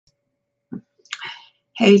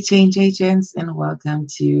Hey, Change Agents, and welcome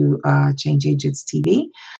to Change Agents TV.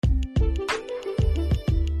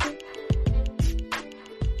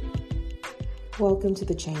 Welcome to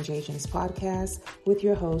the Change Agents podcast with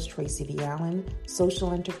your host, Tracy V. Allen,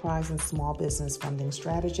 social enterprise and small business funding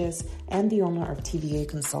strategist and the owner of TVA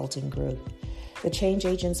Consulting Group. The Change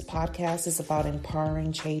Agents podcast is about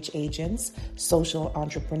empowering change agents, social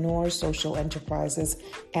entrepreneurs, social enterprises,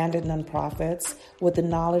 and nonprofits with the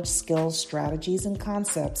knowledge, skills, strategies, and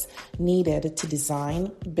concepts needed to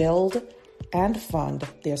design, build, and fund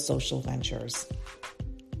their social ventures.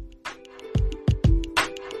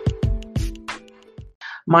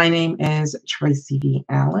 My name is Tracy V.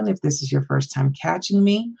 Allen. If this is your first time catching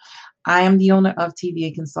me, I am the owner of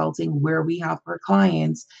TVA Consulting, where we help our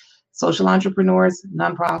clients, social entrepreneurs,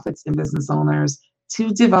 nonprofits, and business owners to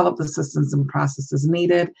develop the systems and processes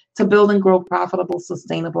needed to build and grow profitable,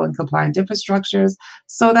 sustainable, and compliant infrastructures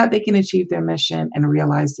so that they can achieve their mission and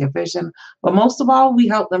realize their vision. But most of all, we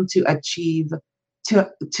help them to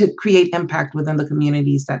create impact within the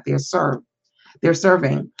communities that they're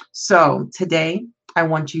serving. So today, I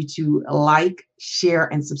want you to like,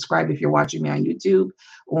 share, and subscribe if you're watching me on YouTube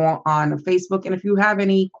or on Facebook. And if you have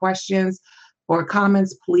any questions or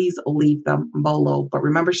comments, please leave them below. But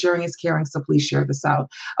remember, sharing is caring, so please share this out.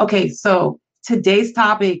 Okay, so today's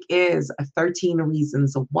topic is 13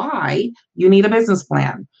 reasons why you need a business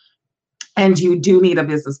plan. And you do need a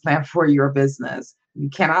business plan for your business. You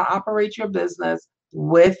cannot operate your business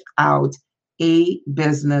without a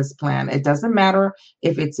business plan. It doesn't matter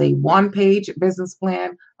if it's a one-page business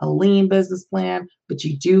plan, a lean business plan, but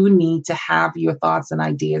you do need to have your thoughts and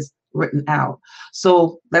ideas written out.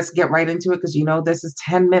 So let's get right into it, because you know this is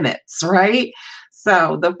 10 minutes, right?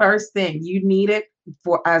 So the first thing, you need it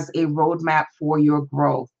as a roadmap for your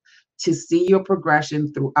growth, to see your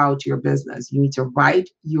progression throughout your business. You need to write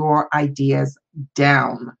your ideas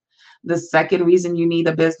down. The second reason you need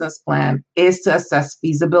a business plan is to assess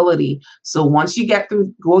feasibility. So once you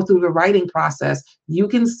go through the writing process, you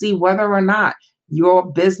can see whether or not your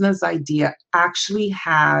business idea actually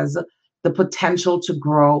has the potential to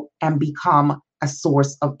grow and become a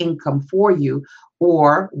source of income for you,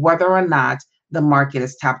 or whether or not the market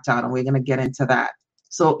is tapped out. And we're going to get into that.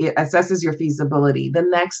 So it assesses your feasibility. The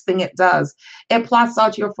next thing it does, it plots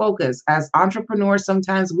out your focus. As entrepreneurs,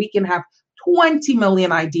 sometimes we can have 20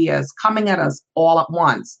 million ideas coming at us all at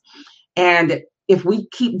once. And if we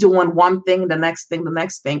keep doing one thing, the next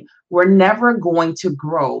thing, we're never going to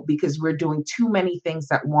grow because we're doing too many things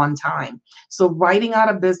at one time. So writing out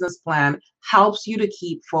a business plan helps you to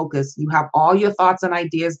keep focus. You have all your thoughts and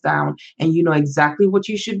ideas down, and you know exactly what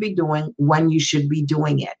you should be doing when you should be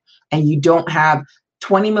doing it. And you don't have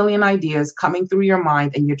 20 million ideas coming through your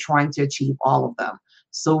mind and you're trying to achieve all of them.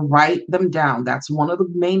 So write them down. That's one of the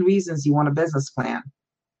main reasons you want a business plan.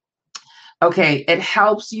 Okay, it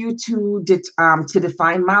helps you to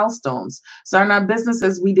define milestones. So in our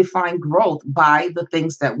businesses, we define growth by the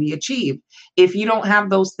things that we achieve. If you don't have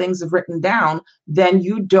those things written down, then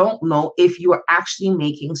you don't know if you are actually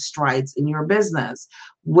making strides in your business.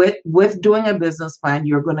 With doing a business plan,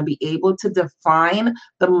 you're going to be able to define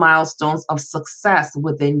the milestones of success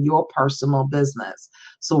within your personal business.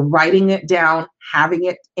 So writing it down, having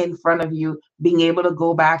it in front of you, being able to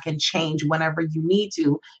go back and change whenever you need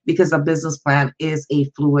to, because a business plan is a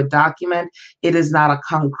fluid document. It is not a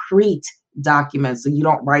concrete document. So you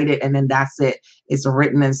don't write it and then that's it. It's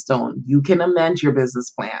written in stone. You can amend your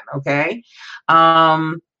business plan, okay?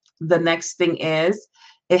 The next thing is,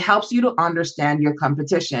 it helps you to understand your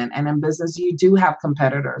competition. And in business, you do have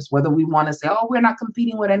competitors, whether we want to say, oh, we're not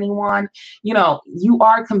competing with anyone. You know, you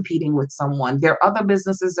are competing with someone. There are other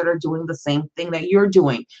businesses that are doing the same thing that you're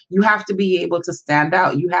doing. You have to be able to stand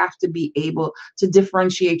out. You have to be able to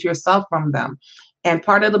differentiate yourself from them. And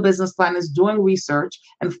part of the business plan is doing research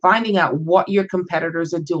and finding out what your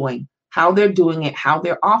competitors are doing, how they're doing it, how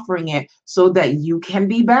they're offering it, so that you can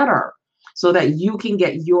be better, so that you can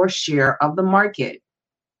get your share of the market.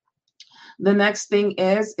 The next thing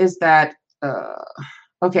is that,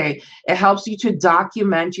 it helps you to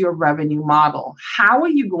document your revenue model. How are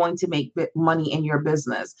you going to make money in your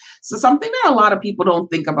business? So something that a lot of people don't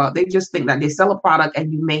think about, they just think that they sell a product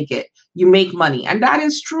and you make money. And that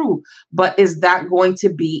is true. But is that going to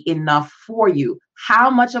be enough for you? How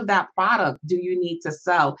much of that product do you need to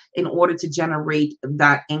sell in order to generate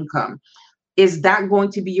that income? Is that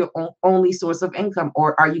going to be your only source of income,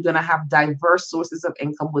 or are you going to have diverse sources of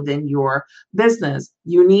income within your business?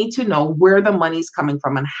 You need to know where the money is coming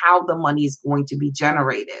from and how the money is going to be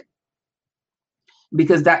generated,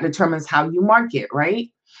 because that determines how you market, right?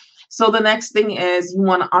 So the next thing is you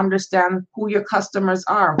want to understand who your customers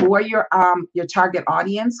are. Who are your target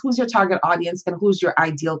audience? Who's your target audience and who's your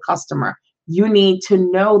ideal customer? You need to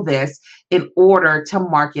know this in order to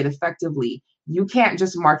market effectively. You can't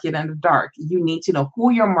just market in the dark. You need to know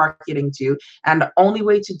who you're marketing to. And the only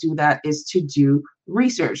way to do that is to do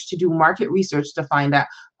research, to do market research to find out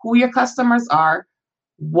who your customers are,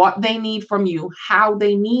 what they need from you, how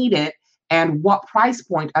they need it, and what price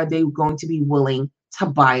point are they going to be willing to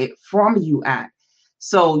buy it from you at.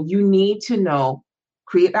 So you need to know,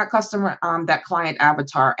 create that customer, that client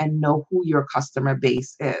avatar, and know who your customer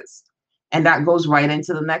base is. And that goes right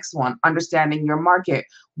into the next one, understanding your market.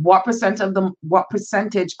 What percentage of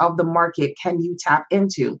the market can you tap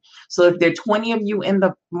into? So if there are 20 of you in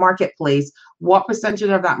the marketplace, what percentage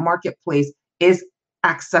of that marketplace is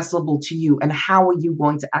accessible to you, and how are you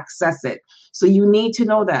going to access it? So you need to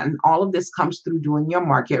know that, and all of this comes through doing your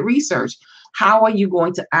market research. How are you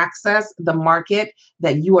going to access the market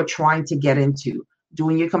that you are trying to get into?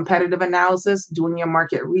 Doing your competitive analysis, doing your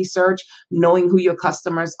market research, knowing who your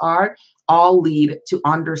customers are, all lead to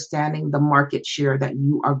understanding the market share that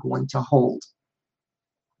you are going to hold.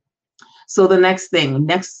 So the next,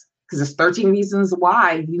 because there's 13 reasons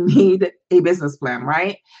why you need a business plan,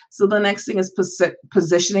 right? So the next thing is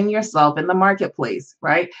positioning yourself in the marketplace,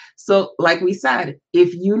 right? So like we said,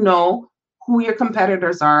 if you know who your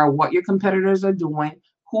competitors are, what your competitors are doing,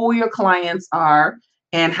 who your clients are,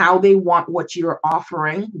 and how they want what you're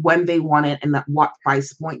offering, when they want it, and at what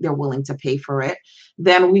price point they're willing to pay for it,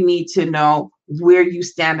 then we need to know where you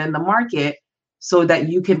stand in the market so that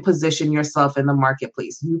you can position yourself in the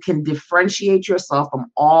marketplace. You can differentiate yourself from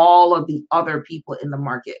all of the other people in the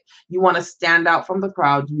market. You want to stand out from the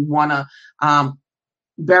crowd. You want to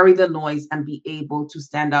bury the noise and be able to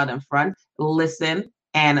stand out in front, listen,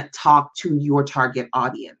 and talk to your target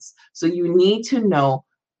audience. So you need to know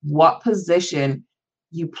what position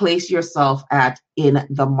you place yourself at in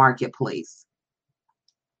the marketplace.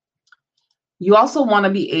 You also want to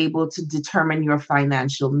be able to determine your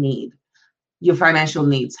financial needs.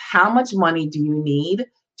 How much money do you need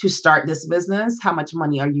to start this business? How much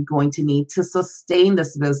money are you going to need to sustain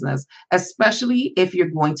this business, especially if you're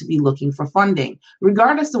going to be looking for funding?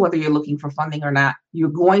 Regardless of whether you're looking for funding or not, you're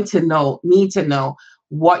going to need to know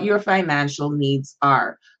what your financial needs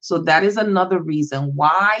are. So that is another reason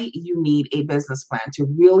why you need a business plan, to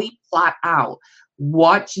really plot out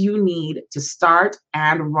what you need to start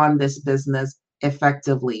and run this business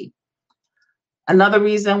effectively. Another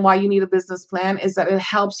reason why you need a business plan is that it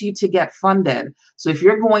helps you to get funded. So if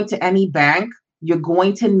you're going to any bank, you're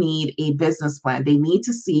going to need a business plan. They need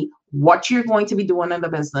to see what you're going to be doing in the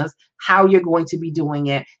business, how you're going to be doing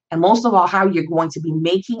it, and most of all, how you're going to be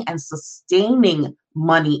making and sustaining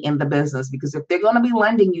money in the business. Because if they're going to be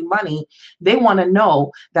lending you money, they want to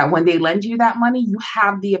know that when they lend you that money, you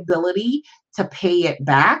have the ability to pay it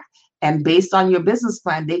back. And based on your business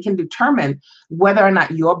plan, they can determine whether or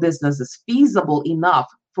not your business is feasible enough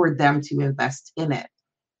for them to invest in it.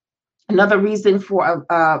 Another reason for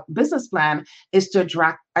a business plan is to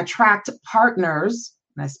attract partners.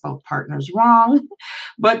 And I spelled partners wrong,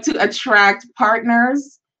 but to attract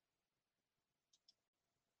partners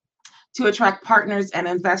and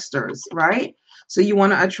investors, right? So you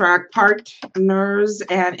want to attract partners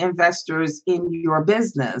and investors in your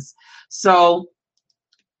business. So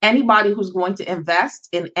anybody who's going to invest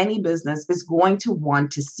in any business is going to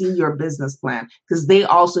want to see your business plan, because they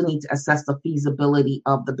also need to assess the feasibility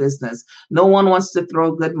of the business. No one wants to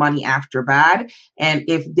throw good money after bad. And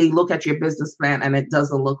if they look at your business plan and it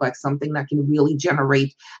doesn't look like something that can really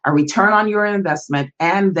generate a return on your investment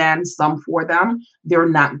and then some for them, they're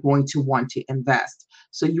not going to want to invest.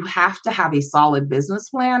 So you have to have a solid business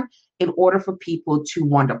plan in order for people to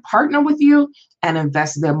want to partner with you and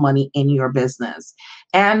invest their money in your business.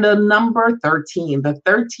 And number 13, the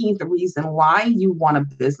 13th reason why you want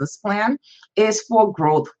a business plan is for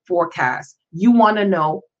growth forecast. You want to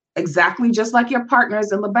know exactly, just like your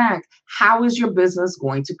partners in the bank, how is your business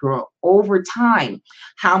going to grow over time?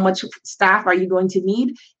 How much staff are you going to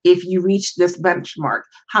need if you reach this benchmark?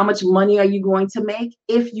 How much money are you going to make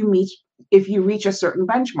if you reach a certain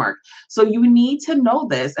benchmark? So you need to know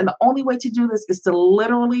this. And the only way to do this is to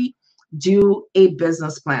literally do a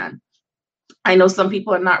business plan. I know some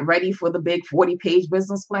people are not ready for the big 40-page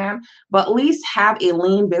business plan, but at least have a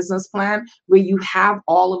lean business plan where you have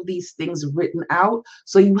all of these things written out.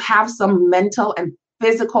 So you have some mental and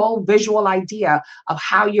physical visual idea of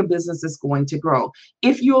how your business is going to grow.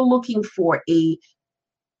 If you're looking for a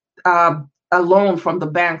loan from the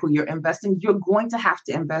bank where you're investing, you're going to have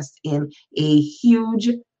to invest in a huge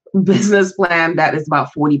business plan that is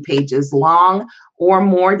about 40 pages long or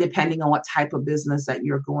more, depending on what type of business that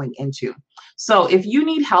you're going into. So if you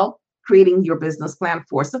need help creating your business plan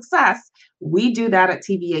for success, we do that at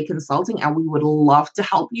TVA Consulting, and we would love to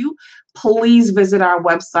help you. Please visit our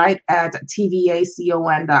website at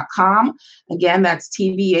tvacon.com. Again, that's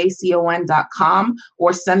tvacon.com,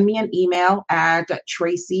 or send me an email at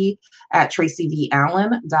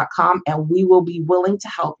tracy@tracyvallen.com, and we will be willing to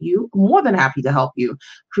help you, more than happy to help you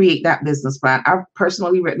create that business plan. I've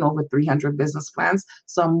personally written over 300 business plans,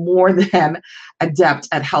 so I'm more than adept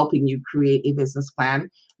at helping you create a business plan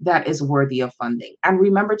that is worthy of funding. And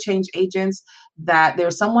remember, change agents, that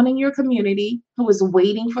there's someone in your community who is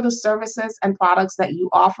waiting for the services and products that you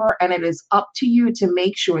offer, and it is up to you to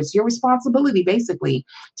make sure, it's your responsibility basically,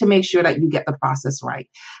 to make sure that you get the process right.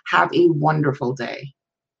 Have a wonderful day.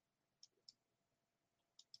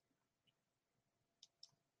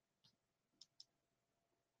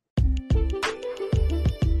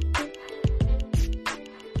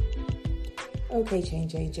 Okay,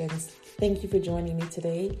 change agents, thank you for joining me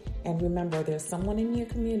today. And remember, there's someone in your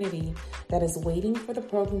community that is waiting for the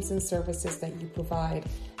programs and services that you provide,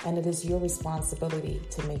 and it is your responsibility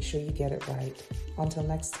to make sure you get it right. Until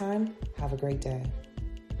next time, have a great day.